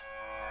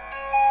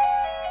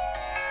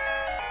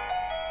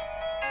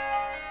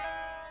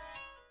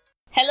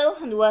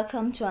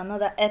welcome to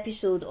another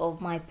episode of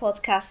my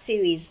podcast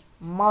series,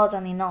 More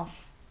Than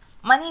Enough.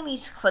 My name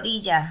is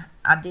Khadija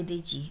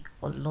Adedeji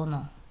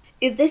Olono.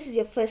 If this is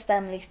your first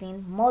time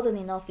listening, More Than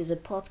Enough is a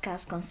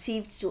podcast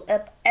conceived to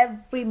help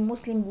every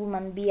Muslim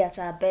woman be at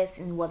her best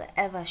in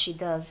whatever she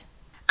does.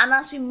 And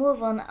as we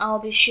move on, I'll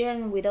be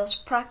sharing with us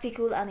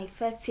practical and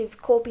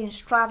effective coping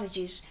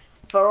strategies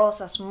for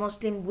us as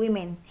Muslim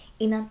women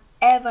in an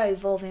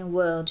ever-evolving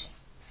world.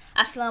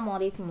 Assalamu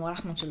alaikum wa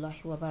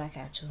rahmatullahi wa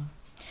barakatuh.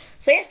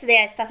 So yesterday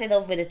I started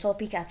off with the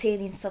topic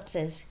attaining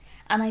success,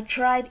 and I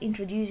tried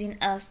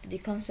introducing us to the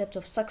concept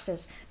of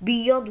success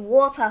beyond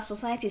what our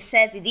society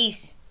says it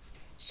is.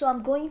 So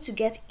I'm going to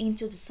get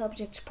into the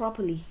subject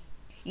properly.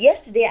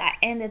 Yesterday I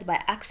ended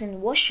by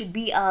asking what should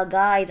be our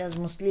guide as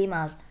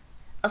Muslimas,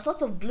 a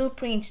sort of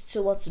blueprint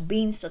towards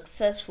being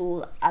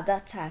successful at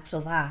that task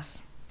of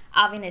ours.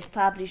 Having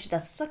established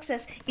that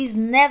success is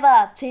never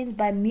attained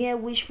by mere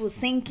wishful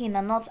thinking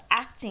and not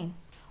acting,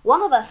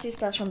 one of our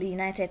sisters from the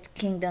United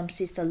Kingdom,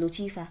 Sister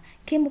Latifa,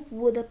 came up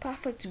with a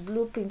perfect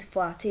blueprint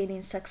for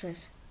attaining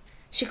success.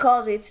 She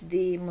calls it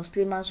the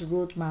Muslima's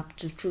roadmap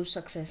to true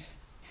success.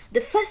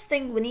 The first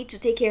thing we need to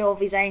take care of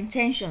is our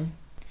intention.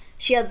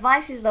 She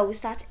advises that we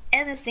start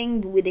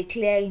anything with a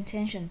clear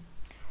intention,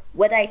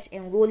 whether it's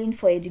enrolling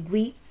for a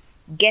degree,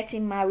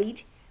 getting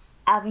married,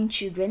 having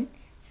children,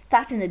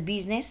 starting a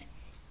business,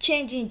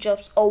 changing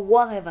jobs, or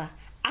whatever.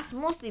 As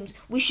Muslims,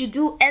 we should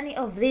do any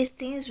of these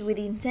things with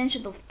the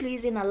intention of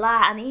pleasing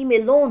Allah and Him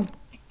alone,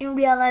 in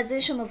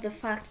realization of the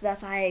fact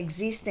that our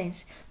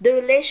existence, the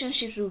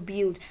relationships we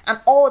build,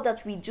 and all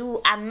that we do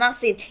are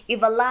nothing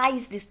if Allah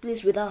is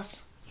displeased with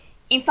us.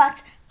 In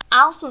fact,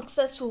 how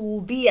successful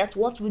we'll be at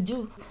what we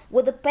do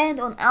will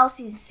depend on how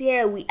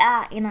sincere we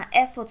are in our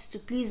efforts to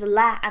please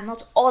Allah and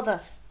not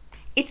others.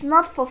 It's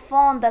not for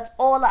fun that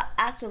all our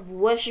acts of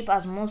worship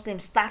as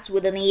Muslims start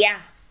with an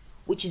niyah,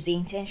 which is the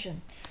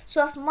intention.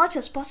 So as much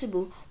as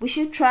possible, we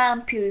should try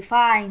and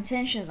purify our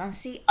intentions and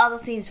see other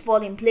things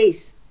fall in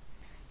place.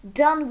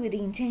 Done with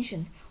the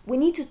intention, we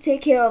need to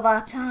take care of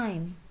our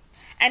time.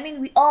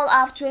 We all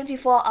have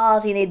 24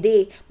 hours in a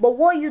day, but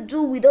what you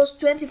do with those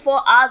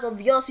 24 hours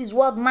of yours is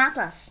what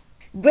matters.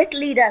 Great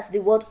leaders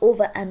the world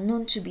over are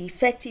known to be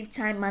effective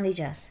time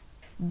managers.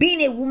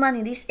 Being a woman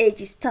in this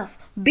age is tough.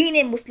 Being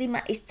a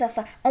Muslimah is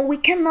tougher, and we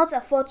cannot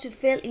afford to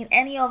fail in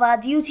any of our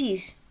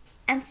duties.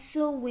 And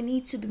so we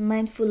need to be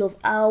mindful of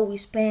how we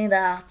spend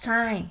our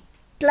time.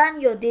 Plan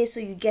your day so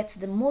you get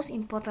the most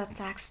important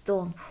tasks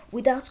done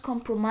without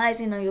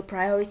compromising on your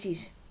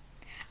priorities.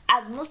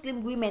 As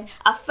Muslim women,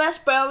 our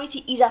first priority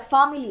is our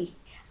family,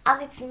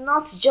 and it's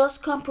not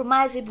just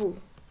compromisable.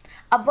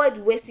 Avoid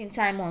wasting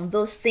time on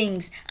those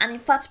things and in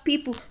fact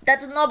people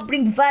that do not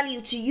bring value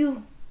to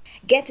you.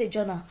 Get a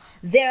journal.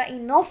 There are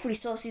enough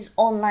resources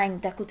online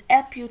that could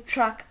help you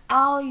track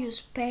how you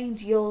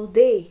spend your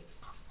day.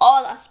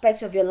 All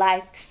aspects of your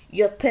life,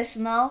 your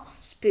personal,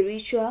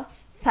 spiritual,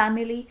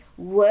 family,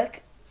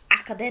 work,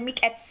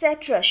 academic,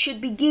 etc.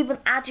 should be given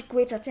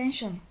adequate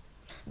attention.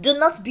 Do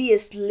not be a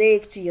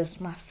slave to your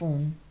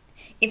smartphone.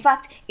 In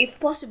fact, if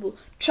possible,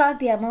 track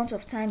the amount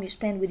of time you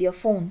spend with your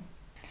phone.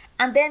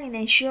 And then in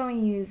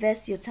ensuring you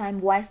invest your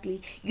time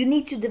wisely, you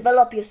need to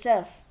develop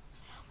yourself.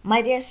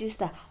 My dear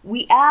sister,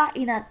 we are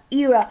in an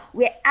era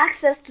where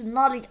access to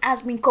knowledge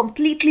has been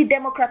completely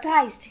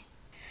democratized.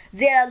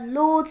 There are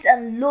loads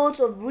and loads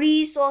of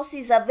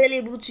resources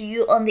available to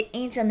you on the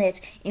internet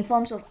in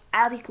forms of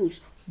articles,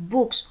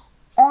 books,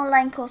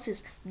 online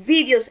courses,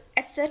 videos,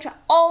 etc.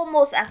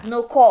 almost at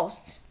no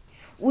cost.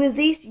 With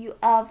this, you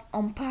have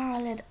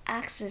unparalleled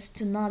access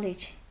to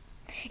knowledge.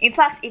 In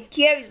fact, if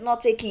care is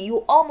not taken,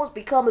 you almost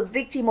become a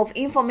victim of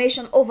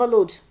information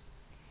overload.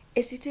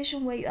 A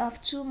situation where you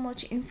have too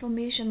much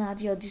information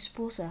at your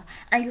disposal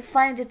and you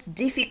find it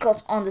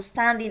difficult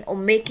understanding or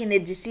making a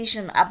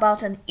decision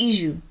about an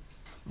issue.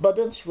 But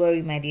don't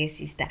worry, my dear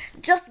sister.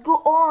 Just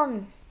go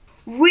on.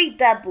 Read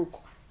that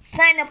book.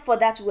 Sign up for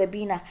that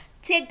webinar.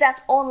 Take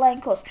that online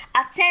course.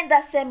 Attend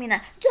that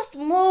seminar. Just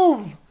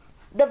move.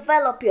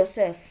 Develop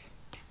yourself.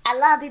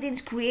 Allah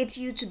didn't create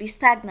you to be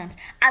stagnant.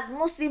 As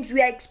Muslims,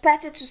 we are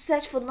expected to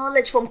search for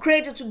knowledge from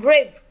cradle to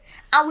grave.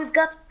 And we've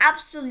got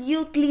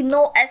absolutely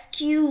no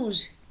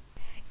excuse.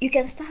 You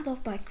can start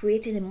off by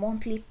creating a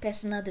monthly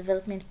personal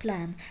development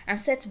plan and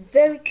set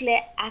very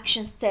clear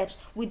action steps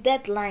with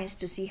deadlines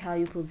to see how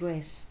you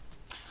progress.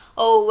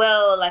 Oh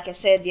well, like I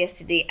said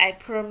yesterday, I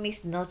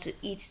promised not to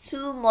eat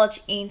too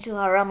much into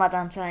our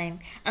Ramadan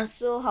time, and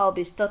so I'll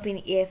be stopping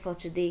here for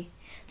today.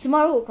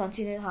 Tomorrow we'll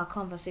continue our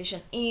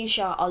conversation,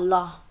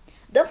 inshallah.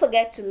 Don't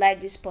forget to like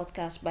this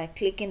podcast by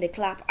clicking the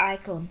clap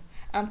icon,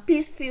 and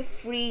please feel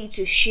free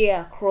to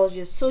share across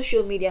your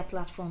social media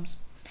platforms.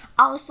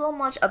 I'll so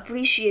much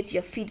appreciate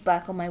your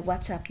feedback on my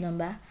WhatsApp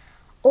number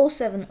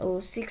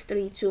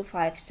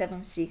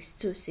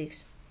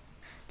 07063257626.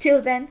 Till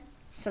then,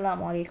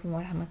 Assalamu alaikum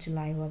wa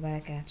rahmatullahi wa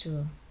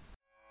barakatuh.